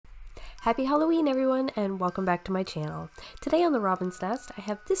Happy Halloween everyone, and welcome back to my channel. Today on the Robin's Nest, I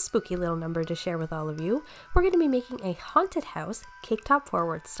have this spooky little number to share with all of you. We're going to be making a haunted house, cake top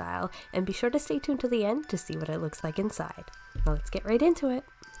forward style, and be sure to stay tuned to the end to see what it looks like inside. Now let's get right into it.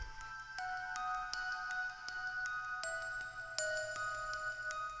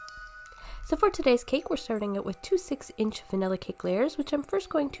 So for today's cake, we're starting out with two 6-inch vanilla cake layers, which I'm first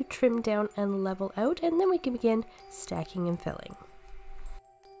going to trim down and level out, and then we can begin stacking and filling.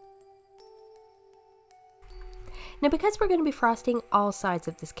 Now because we're going to be frosting all sides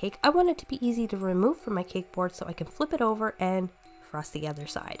of this cake, I want it to be easy to remove from my cake board so I can flip it over and frost the other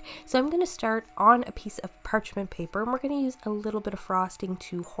side. So I'm going to start on a piece of parchment paper, and we're going to use a little bit of frosting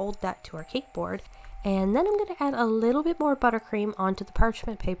to hold that to our cake board. And then I'm going to add a little bit more buttercream onto the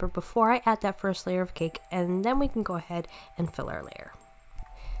parchment paper before I add that first layer of cake, and then we can go ahead and fill our layer.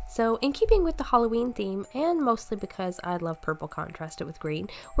 So in keeping with the Halloween theme, and mostly because I love purple contrasted with green,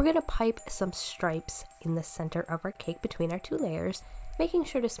 we're going to pipe some stripes in the center of our cake between our two layers, making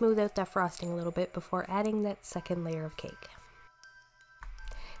sure to smooth out that frosting a little bit before adding that second layer of cake.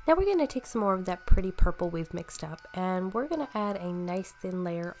 Now we're going to take some more of that pretty purple we've mixed up, and we're going to add a nice thin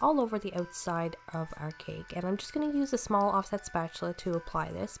layer all over the outside of our cake. And I'm just going to use a small offset spatula to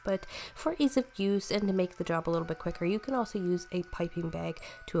apply this, but for ease of use and to make the job a little bit quicker, you can also use a piping bag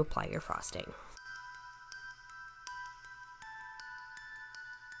to apply your frosting.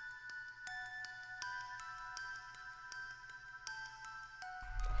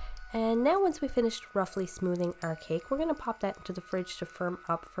 And now once we finished roughly smoothing our cake, we're going to pop that into the fridge to firm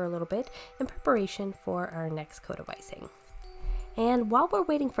up for a little bit in preparation for our next coat of icing. And while we're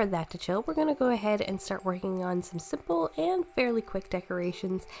waiting for that to chill, we're going to go ahead and start working on some simple and fairly quick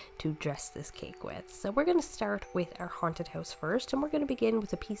decorations to dress this cake with. So we're going to start with our haunted house first, and we're going to begin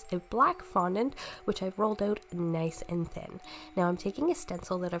with a piece of black fondant, which I've rolled out nice and thin. Now I'm taking a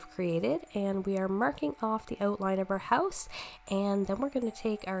stencil that I've created, and we are marking off the outline of our house, and then we're going to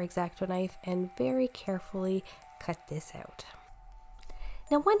take our X-Acto knife and very carefully cut this out.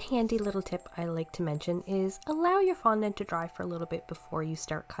 Now one handy little tip I like to mention is allow your fondant to dry for a little bit before you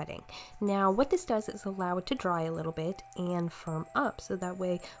start cutting. Now what this does is allow it to dry a little bit and firm up, so that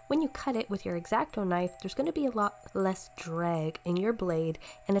way when you cut it with your X-Acto knife, there's going to be a lot less drag in your blade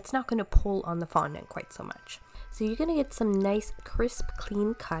and it's not going to pull on the fondant quite so much. So you're going to get some nice crisp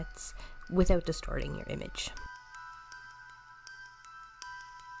clean cuts without distorting your image.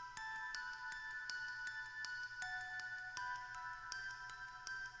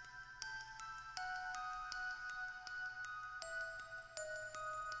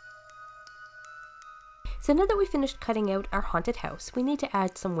 So now that we finished cutting out our haunted house, we need to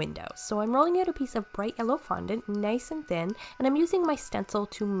add some windows. So I'm rolling out a piece of bright yellow fondant, nice and thin, and I'm using my stencil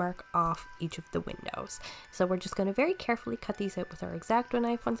to mark off each of the windows. So we're just going to very carefully cut these out with our X-Acto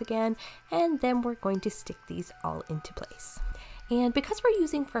knife once again, and then we're going to stick these all into place. And because we're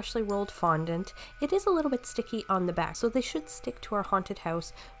using freshly rolled fondant, it is a little bit sticky on the back, so they should stick to our haunted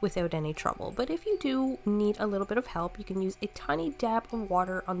house without any trouble. But if you do need a little bit of help, you can use a tiny dab of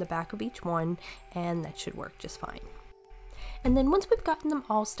water on the back of each one, and that should work just fine. And then once we've gotten them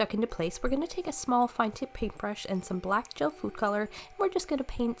all stuck into place, we're going to take a small fine tip paintbrush and some black gel food color, and we're just going to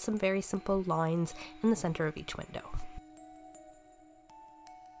paint some very simple lines in the center of each window.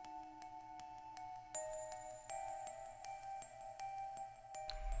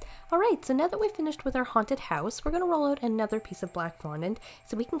 Alright, so now that we've finished with our haunted house, we're going to roll out another piece of black fondant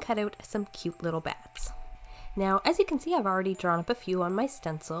so we can cut out some cute little bats. Now, as you can see, I've already drawn up a few on my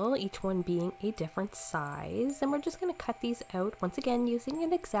stencil, each one being a different size, and we're just going to cut these out once again using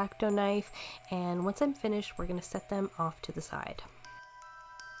an X-Acto knife, and once I'm finished, we're going to set them off to the side.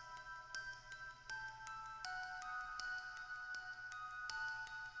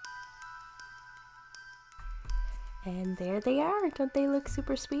 And there they are. Don't they look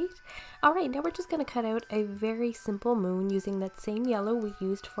super sweet? Alright, now we're just going to cut out a very simple moon using that same yellow we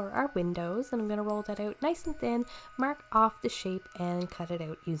used for our windows. And I'm going to roll that out nice and thin, mark off the shape, and cut it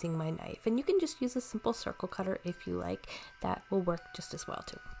out using my knife. And you can just use a simple circle cutter if you like. That will work just as well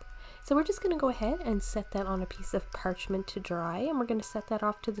too. So we're just going to go ahead and set that on a piece of parchment to dry, and we're going to set that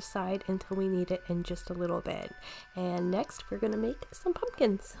off to the side until we need it in just a little bit. And next we're going to make some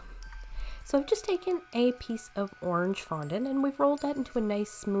pumpkins. So I've just taken a piece of orange fondant and we've rolled that into a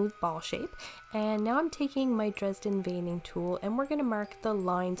nice smooth ball shape, and now I'm taking my Dresden veining tool and we're going to mark the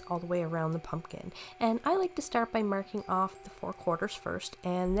lines all the way around the pumpkin. And I like to start by marking off the 4 quarters first,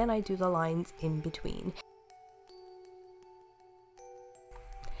 and then I do the lines in between.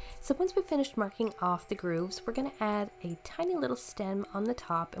 So once we've finished marking off the grooves, we're going to add a tiny little stem on the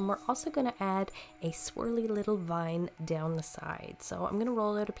top, and we're also going to add a swirly little vine down the side. So I'm going to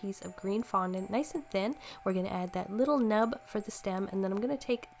roll out a piece of green fondant nice and thin. We're going to add that little nub for the stem, and then I'm going to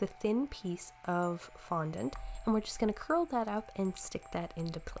take the thin piece of fondant and we're just going to curl that up and stick that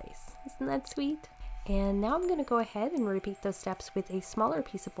into place. Isn't that sweet? And now I'm going to go ahead and repeat those steps with a smaller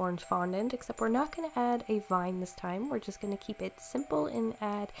piece of orange fondant, except we're not going to add a vine this time. We're just going to keep it simple and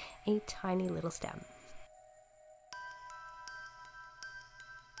add a tiny little stem.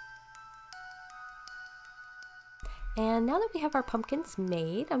 And now that we have our pumpkins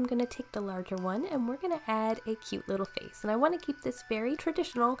made, I'm going to take the larger one and we're going to add a cute little face. And I want to keep this very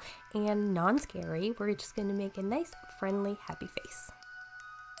traditional and non-scary. We're just going to make a nice, friendly, happy face.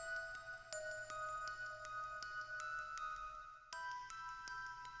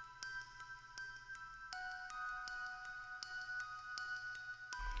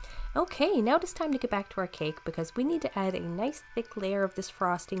 Okay, now it is time to get back to our cake because we need to add a nice thick layer of this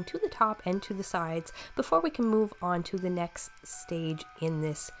frosting to the top and to the sides before we can move on to the next stage in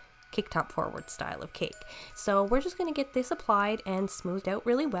this cake top forward style of cake. So we're just going to get this applied and smoothed out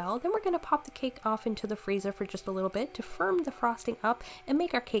really well. Then we're going to pop the cake off into the freezer for just a little bit to firm the frosting up and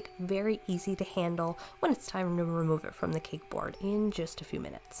make our cake very easy to handle when it's time to remove it from the cake board in just a few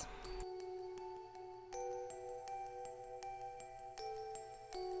minutes.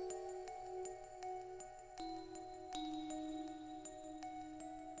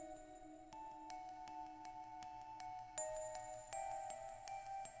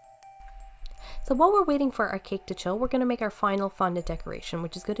 So while we're waiting for our cake to chill, we're going to make our final fondant decoration,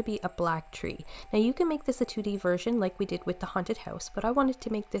 which is going to be a black tree. Now you can make this a 2D version like we did with the haunted house, but I wanted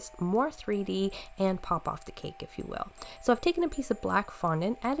to make this more 3D and pop off the cake, if you will. So I've taken a piece of black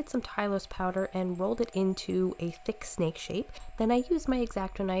fondant, added some Tylose powder, and rolled it into a thick snake shape. Then I used my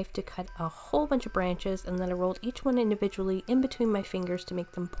X-Acto knife to cut a whole bunch of branches, and then I rolled each one individually in between my fingers to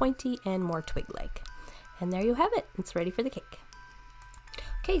make them pointy and more twig-like. And there you have it. It's ready for the cake.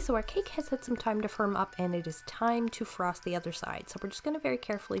 Okay, so our cake has had some time to firm up and it is time to frost the other side. So we're just going to very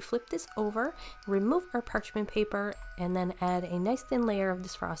carefully flip this over, remove our parchment paper, and then add a nice thin layer of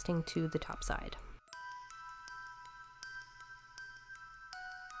this frosting to the top side.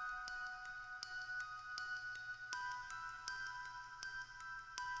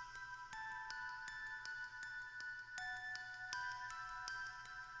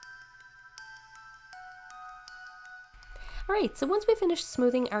 Alright, so once we finish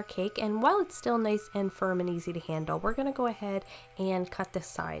smoothing our cake, and while it's still nice and firm and easy to handle, we're going to go ahead and cut the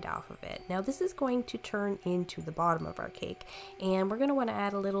side off of it. Now this is going to turn into the bottom of our cake, and we're going to want to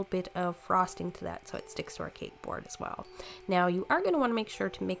add a little bit of frosting to that so it sticks to our cake board as well. Now you are going to want to make sure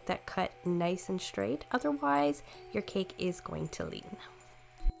to make that cut nice and straight, otherwise your cake is going to lean.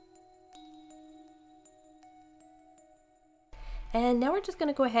 And now we're just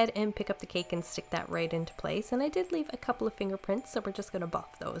going to go ahead and pick up the cake and stick that right into place. And I did leave a couple of fingerprints, so we're just going to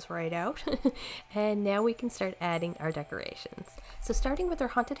buff those right out. And now we can start adding our decorations. So starting with our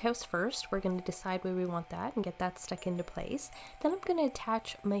haunted house first, we're going to decide where we want that and get that stuck into place. Then I'm going to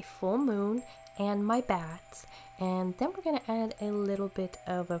attach my full moon and my bats. And then we're going to add a little bit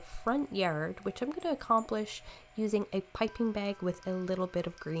of a front yard, which I'm going to accomplish using a piping bag with a little bit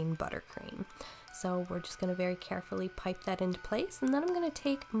of green buttercream. So we're just going to very carefully pipe that into place, and then I'm going to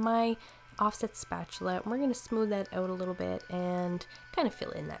take my offset spatula and we're going to smooth that out a little bit and kind of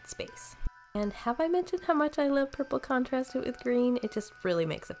fill in that space. And have I mentioned how much I love purple contrasted with green? It just really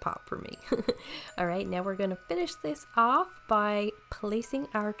makes it pop for me. Alright, now we're going to finish this off by placing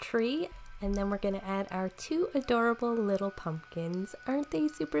our tree, and then we're going to add our two adorable little pumpkins. Aren't they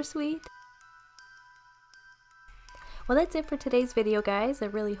super sweet? Well, that's it for today's video, guys. I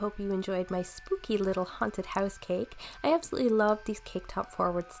really hope you enjoyed my spooky little haunted house cake. I absolutely love these cake top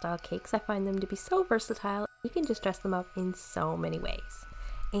forward style cakes. I find them to be so versatile. You can just dress them up in so many ways.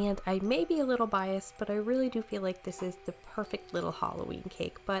 And I may be a little biased, but I really do feel like this is the perfect little Halloween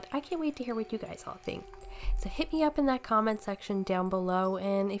cake. But I can't wait to hear what you guys all think. So hit me up in that comment section down below,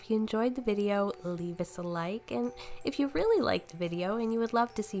 and if you enjoyed the video, leave us a like, and if you really liked the video and you would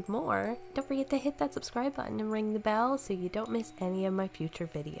love to see more, don't forget to hit that subscribe button and ring the bell so you don't miss any of my future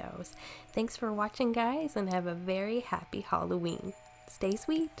videos. Thanks for watching, guys, and have a very happy Halloween. Stay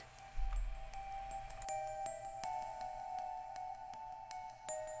sweet!